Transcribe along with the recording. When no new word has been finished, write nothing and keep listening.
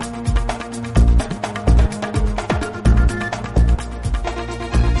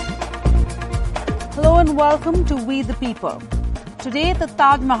and welcome to We the People. Today, the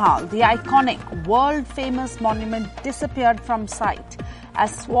Taj Mahal, the iconic, world-famous monument, disappeared from sight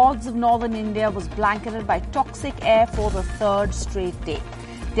as swaths of northern India was blanketed by toxic air for the third straight day.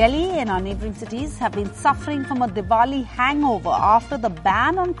 Delhi and our neighbouring cities have been suffering from a Diwali hangover after the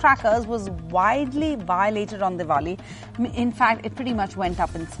ban on crackers was widely violated on Diwali. In fact, it pretty much went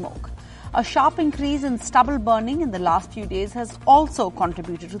up in smoke. A sharp increase in stubble burning in the last few days has also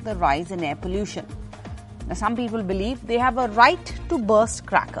contributed to the rise in air pollution. Now, some people believe they have a right to burst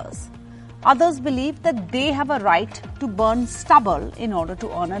crackers. Others believe that they have a right to burn stubble in order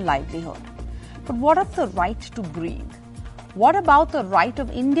to earn a livelihood. But what of the right to breathe? What about the right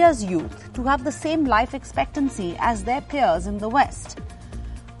of India's youth to have the same life expectancy as their peers in the West?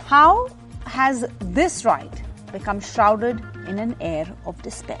 How has this right become shrouded in an air of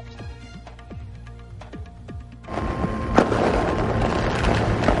despair?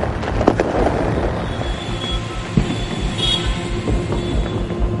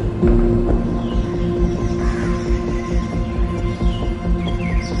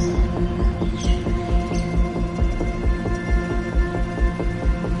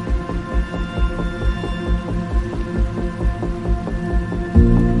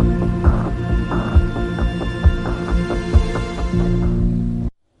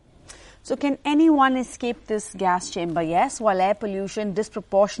 So can anyone escape this gas chamber? Yes, while air pollution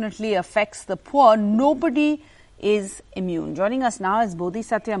disproportionately affects the poor, nobody is immune. Joining us now is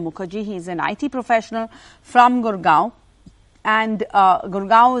Bodhisatya Mukherjee. He is an IT professional from Gurgaon. And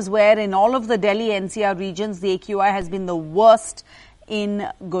Gurgaon is where in all of the Delhi NCR regions, the AQI has been the worst in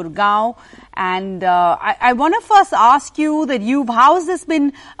Gurgaon. And I want to first ask you that how has this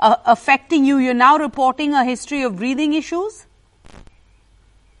been affecting you? You're now reporting a history of breathing issues?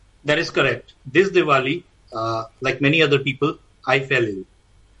 That is correct. This Diwali, like many other people, I fell ill.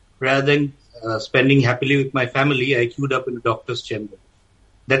 Rather than spending happily with my family, I queued up in a doctor's chamber.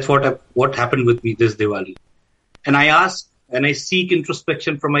 That's what happened with me this Diwali. And I ask and I seek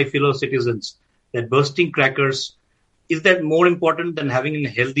introspection from my fellow citizens that bursting crackers, is that more important than having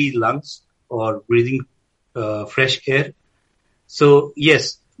healthy lungs or breathing fresh air? So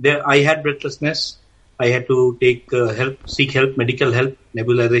yes, I had breathlessness. I had to seek help, medical help,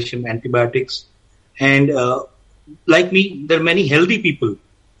 nebulization, antibiotics. And like me, there are many healthy people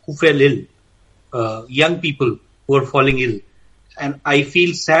who fell ill, young people who are falling ill. And I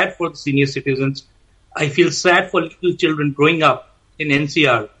feel sad for the senior citizens. I feel sad for little children growing up in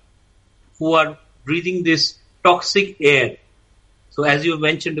NCR who are breathing this toxic air. So as you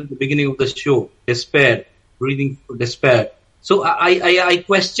mentioned at the beginning of the show, despair, breathing for despair. So I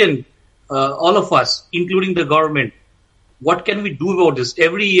question all of us, including the government, what can we do about this?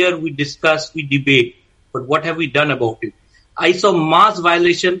 Every year we discuss, we debate, but what have we done about it? I saw mass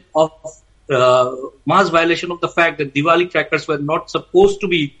violation of the fact that Diwali crackers were not supposed to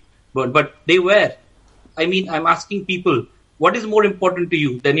be burned, but they were. I mean, I'm asking people, what is more important to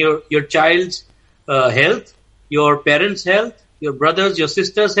you than your child's health, your parents' health, your brothers, your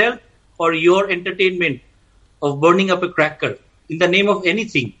sisters' health, or your entertainment of burning up a cracker in the name of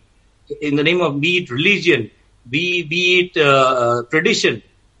anything? In the name of be it religion, be it tradition,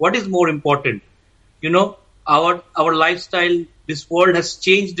 what is more important? You know, our lifestyle, this world has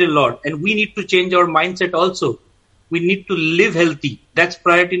changed a lot, and we need to change our mindset also. We need to live healthy. That's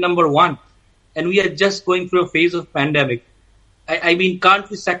priority number one. And we are just going through a phase of pandemic. I mean, can't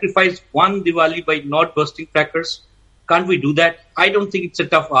we sacrifice one Diwali by not bursting crackers? Can't we do that? I don't think it's a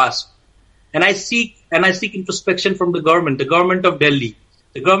tough ask. And I seek introspection from the government of Delhi,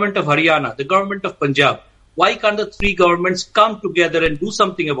 the government of Haryana, the government of Punjab. Why can't the three governments come together and do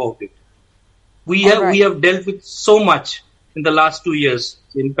something about it? We have dealt with so much in the last 2 years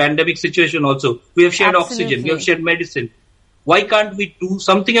in pandemic situation also. We have shared oxygen, we have shared medicine. Why can't we do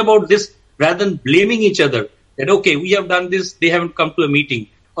something about this rather than blaming each other? That, okay, we have done this, they haven't come to a meeting.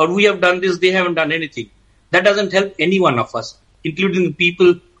 Or we have done this, they haven't done anything. That doesn't help any one of us, including the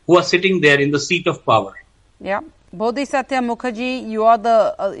people who are sitting there in the seat of power. Yeah. Bodhisatya Mukherjee, you're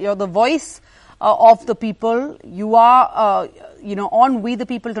the voice of the people. You are, on We the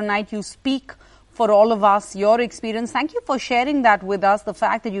People tonight. You speak for all of us, your experience. Thank you for sharing that with us, the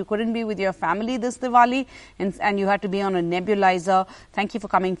fact that you couldn't be with your family this Diwali and you had to be on a nebulizer. Thank you for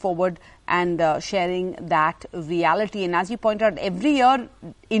coming forward and sharing that reality. And as you point out, every year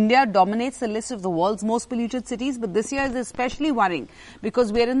India dominates the list of the world's most polluted cities, but this year is especially worrying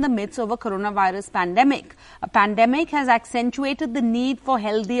because we're in the midst of a coronavirus pandemic. A pandemic has accentuated the need for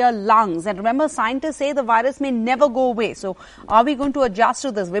healthier lungs. And remember, scientists say the virus may never go away. So are we going to adjust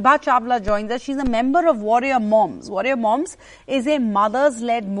to this? Vibha Chawla joins us. She's a member of Warrior Moms. Warrior Moms is a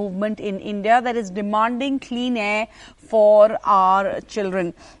mothers-led movement in India that is demanding clean air for our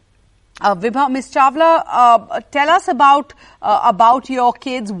children. Vibha, Ms. Chawla, tell us about your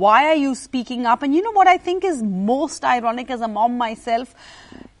kids. Why are you speaking up? And you know what I think is most ironic as a mom myself?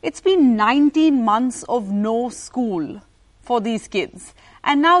 It's been 19 months of no school for these kids.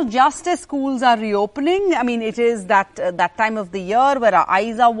 And now just as schools are reopening, I mean, it is that time of the year where our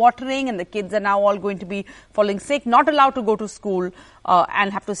eyes are watering and the kids are now all going to be falling sick, not allowed to go to school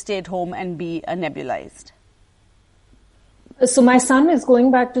and have to stay at home and be nebulized. So my son is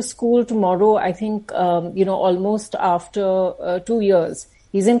going back to school tomorrow, I think, almost after 2 years.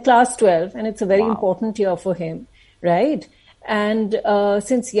 He's in class 12 and it's a very important year for him, right? And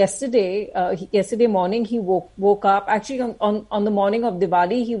since yesterday morning, he woke up. Actually, on the morning of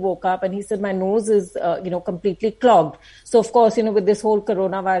Diwali, he woke up and he said, my nose is, completely clogged. So, of course, with this whole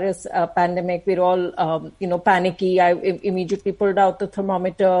coronavirus pandemic, we're all, panicky. I immediately pulled out the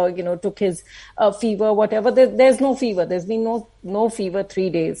thermometer, took his fever, whatever. There's no fever. There's been no fever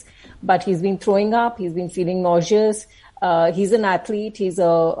 3 days. But he's been throwing up. He's been feeling nauseous. He's an athlete. He's a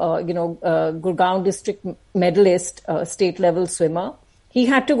Gurgaon district medalist, state level swimmer. He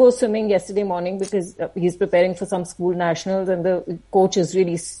had to go swimming yesterday morning because he's preparing for some school nationals and the coach is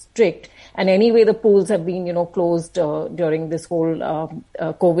really strict. And anyway, the pools have been, closed during this whole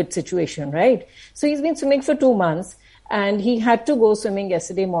COVID situation, right? So he's been swimming for 2 months and he had to go swimming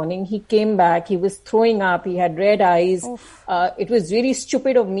yesterday morning. He came back. He was throwing up. He had red eyes. It was really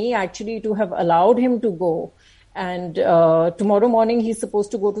stupid of me actually to have allowed him to go. And tomorrow morning he's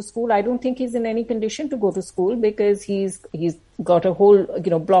supposed to go to school. I don't think he's in any condition to go to school because he's got a whole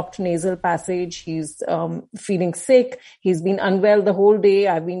blocked nasal passage. He's feeling sick. He's been unwell the whole day.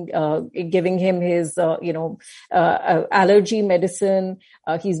 I've been giving him his allergy medicine.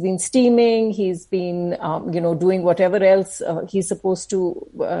 He's been steaming. He's been doing whatever else he's supposed to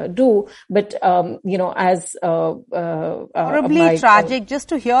do. But as horribly tragic just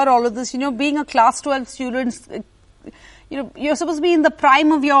to hear all of this. Being a class 12 student, you're supposed to be in the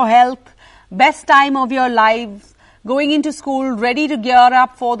prime of your health, best time of your lives, going into school, ready to gear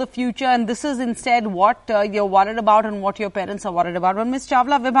up for the future, and this is instead what you're worried about and what your parents are worried about. Well, Ms.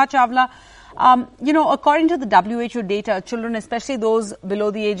 Chawla, Vibha Chawla, according to the WHO data, children, especially those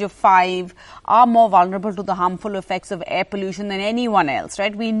below the age of 5, are more vulnerable to the harmful effects of air pollution than anyone else,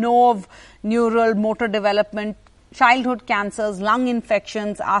 right? We know of neural, motor development, childhood cancers, lung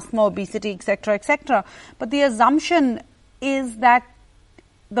infections, asthma, obesity, etc., etc. But the assumption is that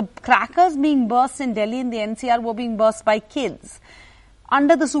the crackers being burst in Delhi and the NCR were being burst by kids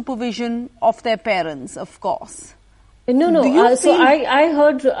under the supervision of their parents, of course. No. So I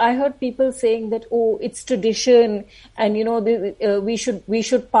heard people saying that, it's tradition, and we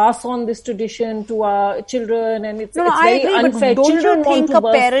should pass on this tradition to our children, and it's very unfair. But don't children you think a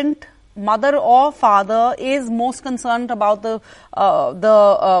parent, mother or father, is most concerned about the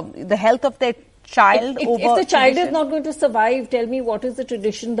health of their child? If the child is not going to survive, tell me what is the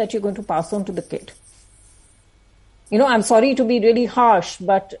tradition that you're going to pass on to the kid? I'm sorry to be really harsh,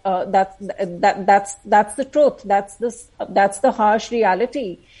 but that's the truth. That's the harsh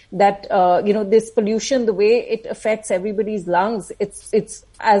reality that this pollution, the way it affects everybody's lungs, it's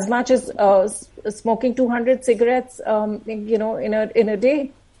as much as smoking 200 cigarettes, in a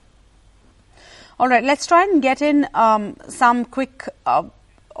day. All right, let's try and get in some quick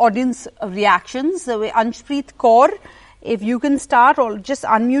audience reactions. Anshpreet Kaur, if you can start or just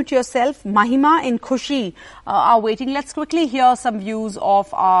unmute yourself. Mahima and Khushi are waiting. Let's quickly hear some views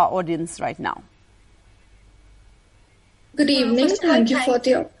of our audience right now. Good evening. Thank you for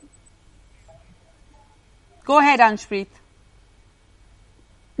the... Go ahead, Anshpreet.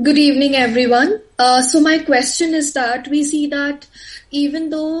 Good evening, everyone. So my question is that we see that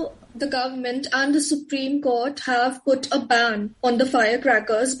even though the government and the Supreme Court have put a ban on the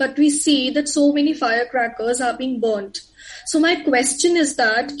firecrackers, but we see that so many firecrackers are being burnt. So my question is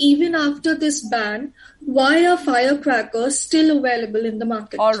that even after this ban, why are firecrackers still available in the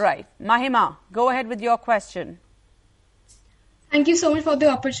market? All right. Mahima, go ahead with your question. Thank you so much for the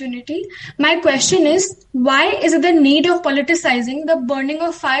opportunity. My question is, why is it the need of politicizing the burning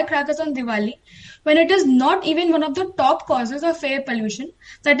of firecrackers on Diwali when it is not even one of the top causes of air pollution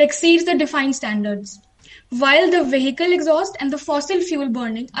that exceeds the defined standards? while the vehicle exhaust and the fossil fuel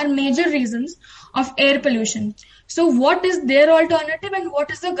burning are major reasons of air pollution. So what is their alternative and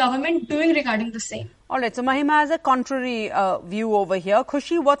what is the government doing regarding the same? All right, so Mahima has a contrary view over here.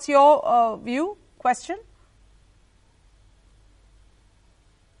 Khushi, what's your view? Question?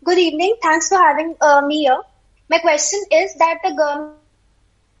 Good evening. Thanks for having me here. My question is that the government...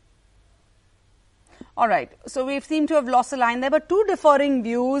 All right. So we seem to have lost a line there, but two differing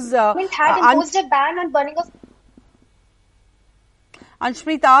views. had imposed a ban on burning of...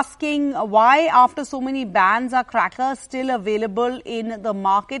 Anshpreet asking why after so many bans are crackers still available in the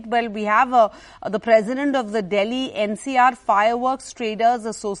market? Well, we have the president of the Delhi NCR Fireworks Traders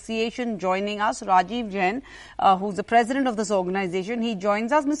Association joining us, Rajiv Jain, who's the president of this organization. He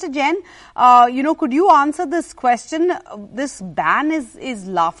joins us. Mr. Jain, could you answer this question? This ban is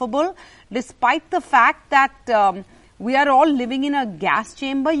laughable despite the fact that we are all living in a gas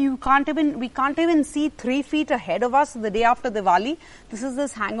chamber. We can't even see 3 feet ahead of us the day after Diwali. This is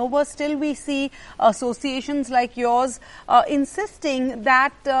this hangover. Still, we see associations like yours insisting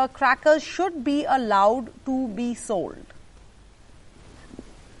that crackers should be allowed to be sold.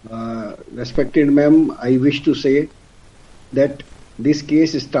 Respected ma'am, I wish to say that this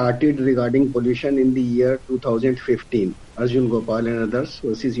case started regarding pollution in the year 2015, Arjun Gopal and others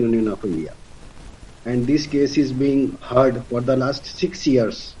versus Union of India. And this case is being heard for the last 6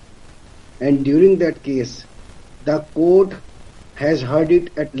 years. And during that case, the court has heard it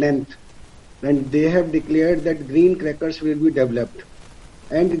at length, and they have declared that green crackers will be developed.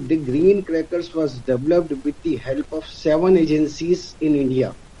 And the green crackers was developed with the help of 7 agencies in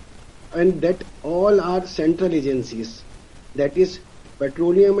India. And that all are central agencies. That is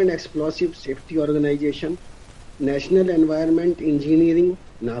Petroleum and Explosive Safety Organization, National Environment Engineering,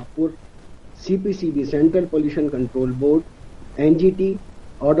 Nagpur, CPCB, Central Pollution Control Board, NGT,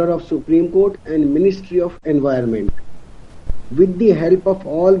 Order of Supreme Court and Ministry of Environment. With the help of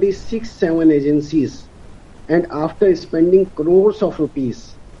all these 6-7 agencies and after spending crores of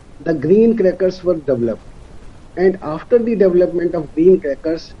rupees, the green crackers were developed. And after the development of green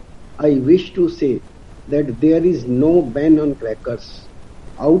crackers, I wish to say that there is no ban on crackers.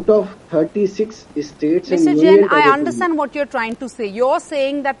 Out of 36 states and Mr. Union Jain, I territories. understand what you're trying to say. You're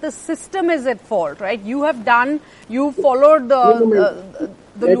saying that the system is at fault, right? You followed the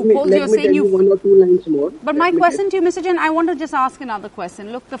loopholes. Let me tell you 1 or 2 lines more. But my question to you, Mr. Jain, I want to just ask another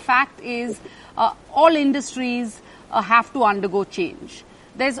question. Look, the fact is all industries have to undergo change.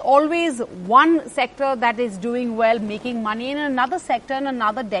 There's always one sector that is doing well, making money, and another sector in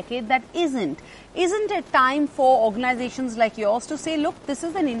another decade that isn't. Isn't it time for organizations like yours to say, look, this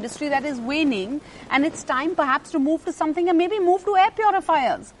is an industry that is waning and it's time perhaps to move to something and maybe move to air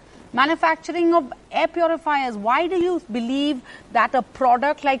purifiers, manufacturing of air purifiers? Why do you believe that a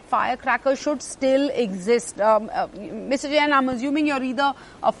product like firecrackers should still exist? Mr. Jain, I'm assuming you're either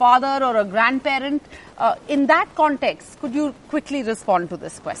a father or a grandparent. In that context, could you quickly respond to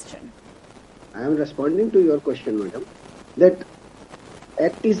this question? I am responding to your question, madam. That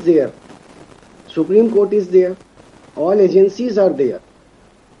Act is there. Supreme Court is there. All agencies are there.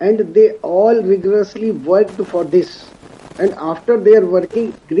 And they all rigorously worked for this. And after their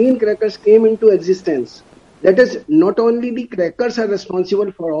working, green crackers came into existence. That is, not only the crackers are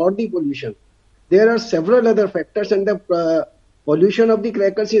responsible for all the pollution. There are several other factors, and the pollution of the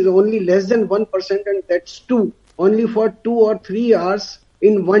crackers is only less than 1%, and that's only for 2 or 3 hours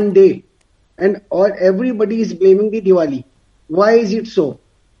in one day. And everybody is blaming the Diwali. Why is it so?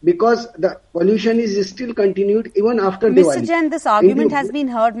 Because the pollution is still continued even after Diwali. Mr. Jain, this argument has been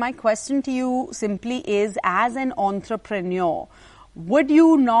heard. My question to you simply is, as an entrepreneur, should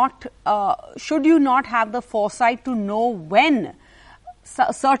you not have the foresight to know when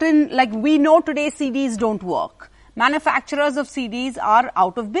certain, like we know today CDs don't work. Manufacturers of CDs are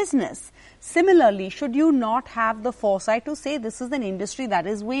out of business. Similarly, should you not have the foresight to say this is an industry that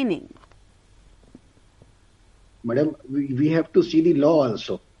is waning? Madam, we have to see the law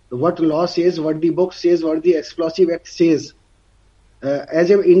also. What law says, what the book says, what the Explosive Act says. As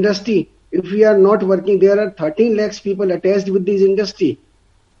an industry, if we are not working, there are 13 lakhs people attached with this industry.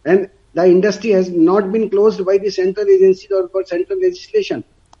 And the industry has not been closed by the central agencies or for central legislation.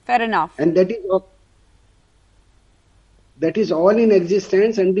 Fair enough. And that is all in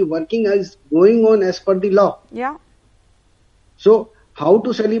existence, and the working is going on as per the law. Yeah. So, how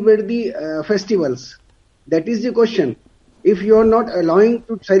to celebrate the festivals? That is the question. If you are not allowing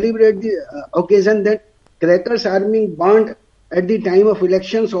to celebrate the occasion, then crackers are being banned at the time of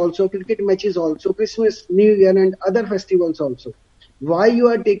elections also, cricket matches also, Christmas, New Year and other festivals also. Why you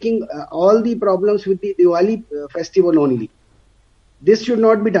are taking all the problems with the Diwali festival only? This should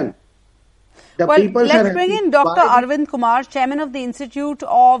not be done. Let's bring in Dr. Arvind Kumar, Chairman of the Institute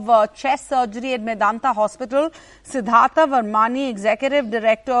of Chest Surgery at Medanta Hospital, Siddhartha Varmani, Executive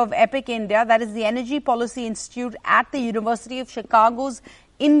Director of EPIC India, that is the Energy Policy Institute at the University of Chicago's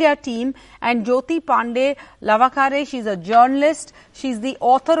India team, and Jyoti Pandey Lavakare. She's a journalist. She's the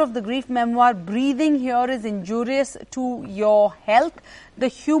author of the grief memoir, Breathing Here is Injurious to Your Health, The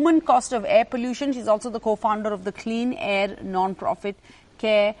Human Cost of Air Pollution. She's also the co-founder of the Clean Air non-profit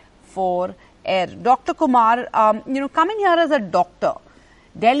Care for Air. Dr. Kumar, coming here as a doctor,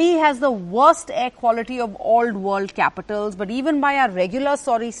 Delhi has the worst air quality of all world capitals, but even by our regular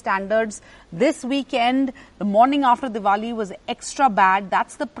standards, this weekend, the morning after Diwali was extra bad.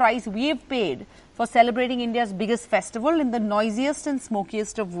 That's the price we have paid for celebrating India's biggest festival in the noisiest and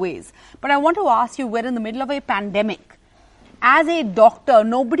smokiest of ways. But I want to ask you, we're in the middle of a pandemic. As a doctor,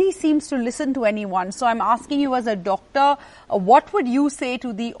 nobody seems to listen to anyone. So I'm asking you as a doctor, what would you say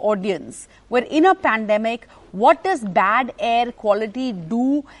to the audience? We're in a pandemic. What does bad air quality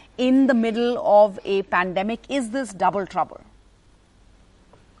do in the middle of a pandemic? Is this double trouble?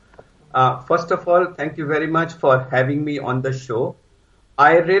 First of all, thank you very much for having me on the show.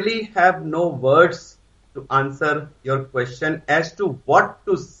 I really have no words to answer your question as to what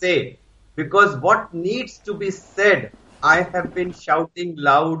to say, because what needs to be said, I have been shouting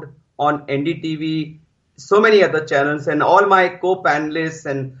loud on NDTV, so many other channels, and all my co-panelists,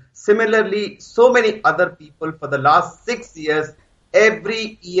 and similarly so many other people for the last 6 years.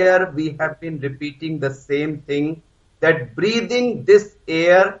 Every year we have been repeating the same thing, that breathing this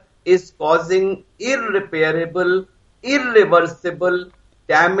air is causing irreparable, irreversible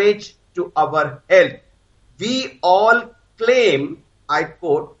damage to our health. We all claim, I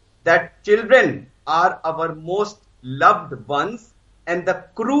quote, that children are our most loved ones, and the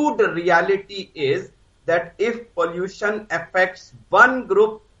crude reality is that if pollution affects one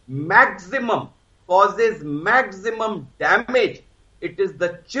group maximum, causes maximum damage, it is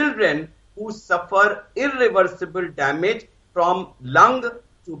the children who suffer irreversible damage from lung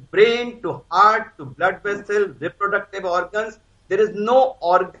to brain to heart to blood vessel, reproductive organs. There is no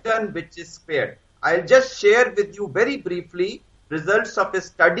organ which is spared. I'll just share with you very briefly results of a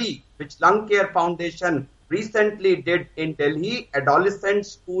study which Lung Care Foundation recently did in Delhi. Adolescent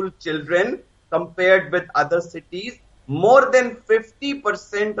school children compared with other cities. More than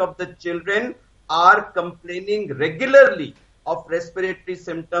 50% of the children are complaining regularly of respiratory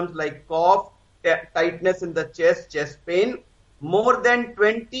symptoms like cough, tightness in the chest, chest pain. More than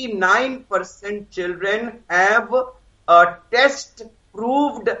 29% children have a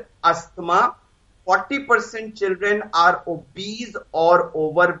test-proved asthma. 40% children are obese or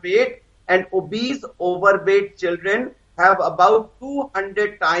overweight, and obese, overweight children have about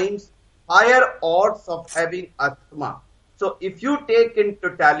 200 times higher odds of having asthma. So if you take in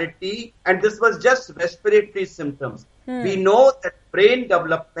totality, and this was just respiratory symptoms, we know that brain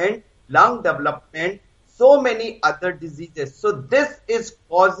development, lung development, so many other diseases. So this is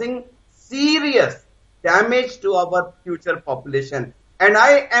causing serious damage to our future population. And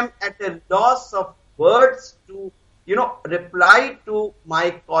I am at a loss of words to, reply to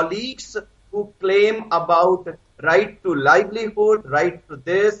my colleagues who claim about right to livelihood, right to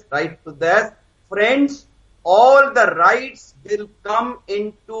this, right to that. Friends, all the rights will come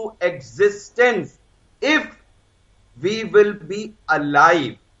into existence if we will be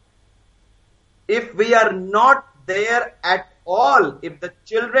alive. If we are not there at all, if the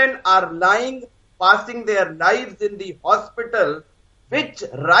children are lying, passing their lives in the hospital, which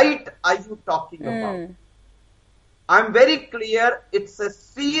right are you talking about? I'm very clear, it's a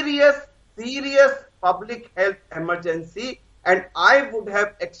serious public health emergency, and I would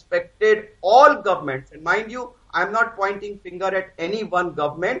have expected all governments, and mind you, I'm not pointing finger at any one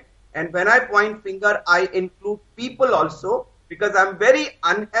government, and when I point finger, I include people also, because I'm very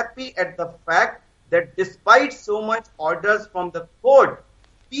unhappy at the fact that despite so much orders from the court,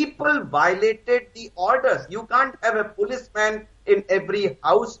 people violated the orders. You can't have a policeman in every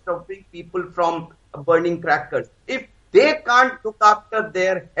house stopping people from burning crackers. If they can't look after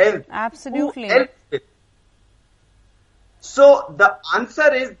their health, absolutely, who else will? So the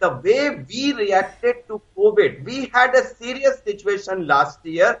answer is the way we reacted to COVID. We had a serious situation last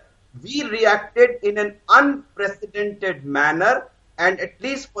year. We reacted in an unprecedented manner, and at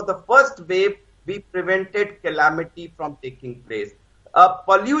least for the first wave, we prevented calamity from taking place.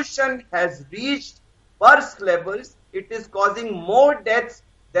 Pollution has reached worst levels. It is causing more deaths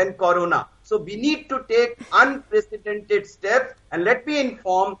than corona. So we need to take unprecedented steps. And let me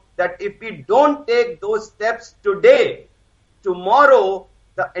inform that if we don't take those steps today, tomorrow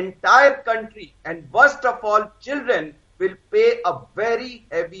the entire country, and worst of all children, will pay a very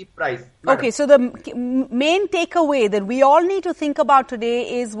heavy price. Okay, so the main takeaway that we all need to think about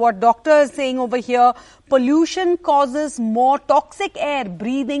today is what doctor is saying over here. Pollution causes more toxic air.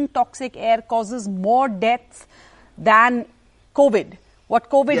 Breathing toxic air causes more deaths than COVID. What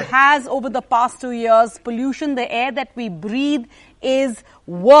COVID has over the past 2 years, pollution, the air that we breathe is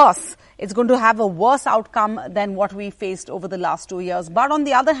worse. It's going to have a worse outcome than what we faced over the last 2 years. But on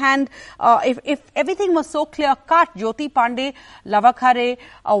the other hand, if everything was so clear cut, Jyoti Pandey, Lavakhare,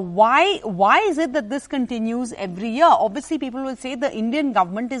 why is it that this continues every year? Obviously, people will say the Indian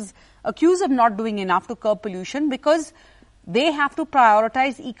government is accused of not doing enough to curb pollution because they have to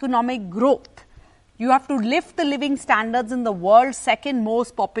prioritize economic growth. You have to lift the living standards in the world's second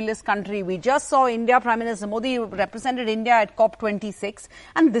most populous country. We just saw India, Prime Minister Modi represented India at COP26,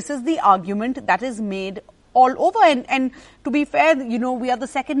 and this is the argument that is made all over. And to be fair, you know, we are the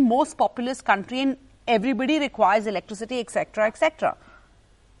second most populous country and everybody requires electricity, etc., etc.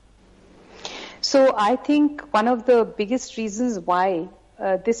 So I think one of the biggest reasons why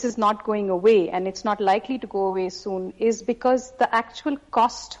this is not going away, and it's not likely to go away soon, is because the actual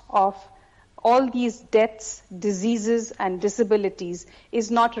cost of all these deaths, diseases and disabilities is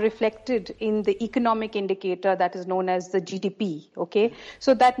not reflected in the economic indicator that is known as the GDP, okay?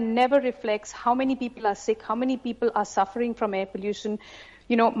 So that never reflects how many people are sick, how many people are suffering from air pollution.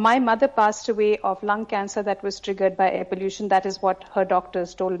 You know, my mother passed away of lung cancer that was triggered by air pollution. That is what her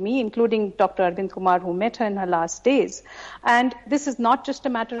doctors told me, including Dr. Arvind Kumar, who met her in her last days. And this is not just a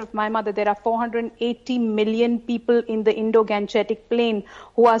matter of my mother. There are 480 million people in the Indo-Gangetic Plain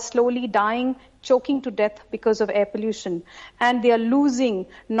who are slowly dying, choking to death because of air pollution. And they are losing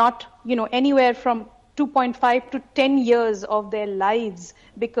not, you know, anywhere from 2.5 to 10 years of their lives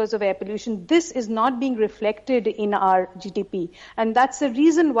because of air pollution. This is not being reflected in our GDP. And that's the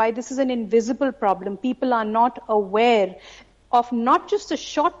reason why this is an invisible problem. People are not aware of not just the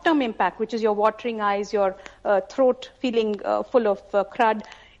short-term impact, which is your watering eyes, your throat feeling full of crud.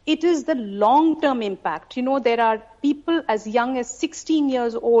 It is the long-term impact. You know, there are people as young as 16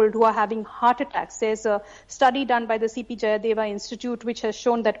 years old who are having heart attacks. There's a study done by the C.P. Jayadeva Institute which has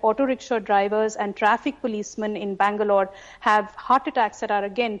shown that auto rickshaw drivers and traffic policemen in Bangalore have heart attacks that are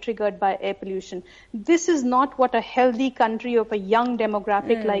again triggered by air pollution. This is not what a healthy country of a young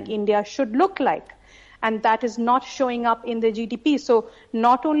demographic like India should look like. And that is not showing up in the GDP. So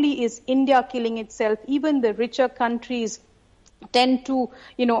not only is India killing itself, even the richer countries tend to,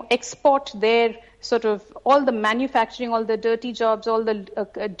 you know, export their sort of all the manufacturing, all the dirty jobs, all the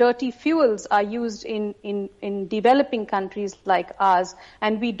dirty fuels are used in developing countries like ours,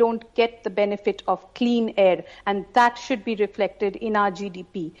 and we don't get the benefit of clean air, and that should be reflected in our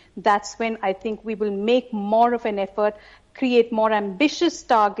GDP. That's when I think we will make more of an effort, create more ambitious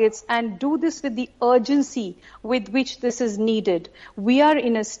targets, and do this with the urgency with which this is needed. We are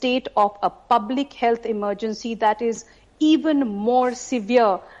in a state of a public health emergency that is even more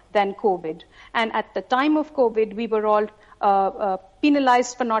severe than COVID. And at the time of COVID, we were all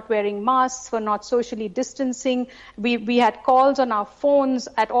penalized for not wearing masks, for not socially distancing. We had calls on our phones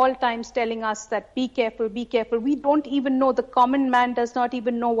at all times telling us that be careful, be careful. We don't even know, the common man does not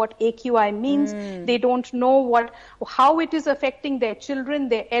even know what AQI means. They don't know how it is affecting their children,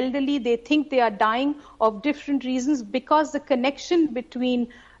 their elderly. They think they are dying of different reasons because the connection between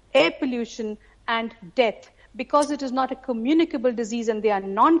air pollution and death, because it is not a communicable disease and they are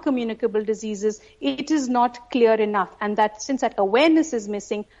non-communicable diseases, it is not clear enough. And that since that awareness is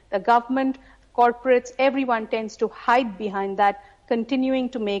missing, the government, corporates, everyone tends to hide behind that, continuing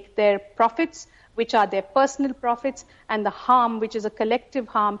to make their profits, which are their personal profits, and the harm, which is a collective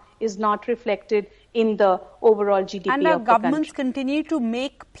harm, is not reflected in the overall GDP and our of the governments country. continue to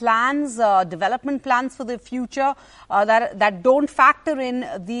make plans, development plans for the future that don't factor in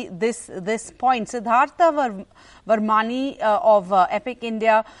this point. Siddhartha Varmani of Epic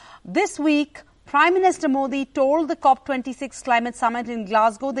India, this week Prime Minister Modi told the COP26 climate summit in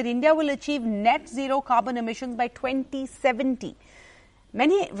Glasgow that India will achieve net zero carbon emissions by 2070.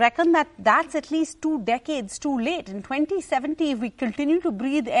 Many reckon that that's at least 2 decades too late. In 2070, if we continue to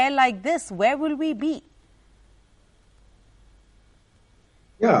breathe air like this, where will we be?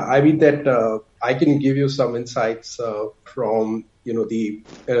 Yeah, I mean that I can give you some insights from, you know, the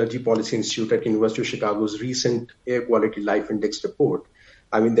Energy Policy Institute at University of Chicago's recent Air Quality Life Index report.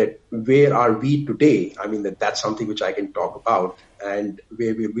 I mean that where are we today? I mean that's something which I can talk about, and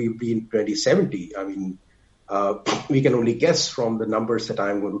where will we be in 2070? I mean, we can only guess from the numbers that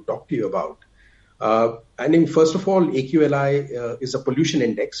I'm going to talk to you about. I mean, first of all, AQLI is a pollution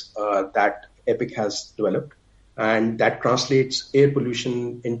index that EPIC has developed, and that translates air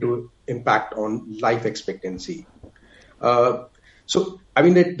pollution into impact on life expectancy. So, I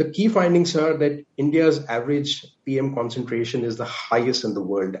mean, the key findings are that India's average PM concentration is the highest in the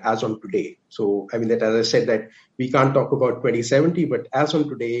world as on today. So, I mean, that as I said, that we can't talk about 2070, but as on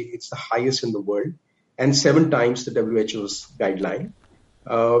today, it's the highest in the world and 7 times the WHO's guideline.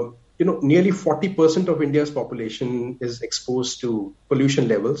 Nearly 40% of India's population is exposed to pollution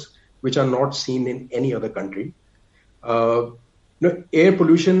levels, which are not seen in any other country. Air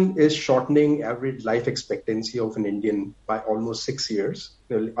pollution is shortening average life expectancy of an Indian by almost 6 years,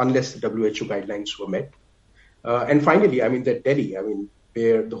 unless the WHO guidelines were met. And finally, I mean, that Delhi, I mean,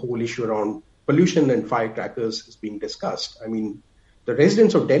 where the whole issue around pollution and firecrackers is being discussed. I mean, the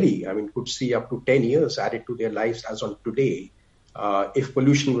residents of Delhi, I mean, could see up to 10 years added to their lives as on today if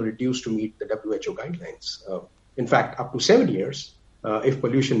pollution were reduced to meet the WHO guidelines. In fact, up to 7 years if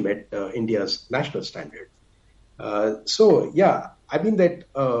pollution met India's national standard. So, yeah, I mean that,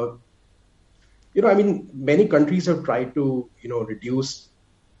 I mean, many countries have tried to, reduce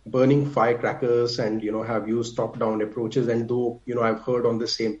burning firecrackers and, have used top-down approaches. And though, I've heard on the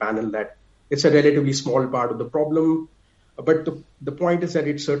same panel that it's a relatively small part of the problem, but the point is that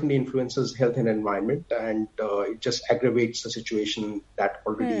it certainly influences health and environment, and it just aggravates the situation that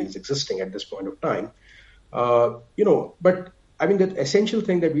already is existing at this point of time. But I mean, the essential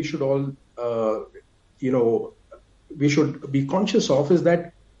thing that we should all, we should be conscious of is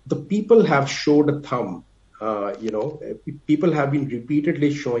that the people have showed a thumb. People have been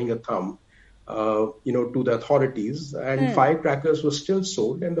repeatedly showing a thumb, to the authorities, and firecrackers were still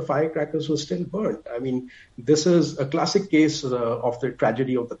sold and the firecrackers were still burnt. I mean, this is a classic case of the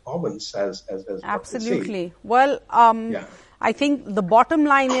tragedy of the commons, as absolutely. Well, I think the bottom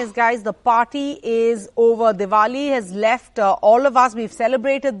line is, guys, the party is over. Diwali has left all of us. We've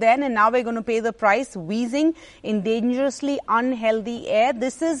celebrated then, and now we're going to pay the price, wheezing in dangerously unhealthy air.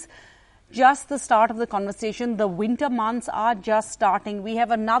 This is just the start of the conversation. The winter months are just starting. We have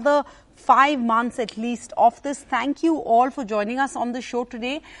another 5 months at least of this. Thank you all for joining us on the show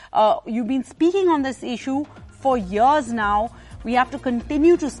today. You've been speaking on this issue for years now. We have to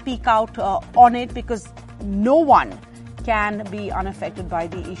continue to speak out on it because no one can be unaffected by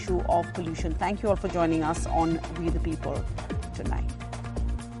the issue of pollution. Thank you all for joining us on We the People tonight.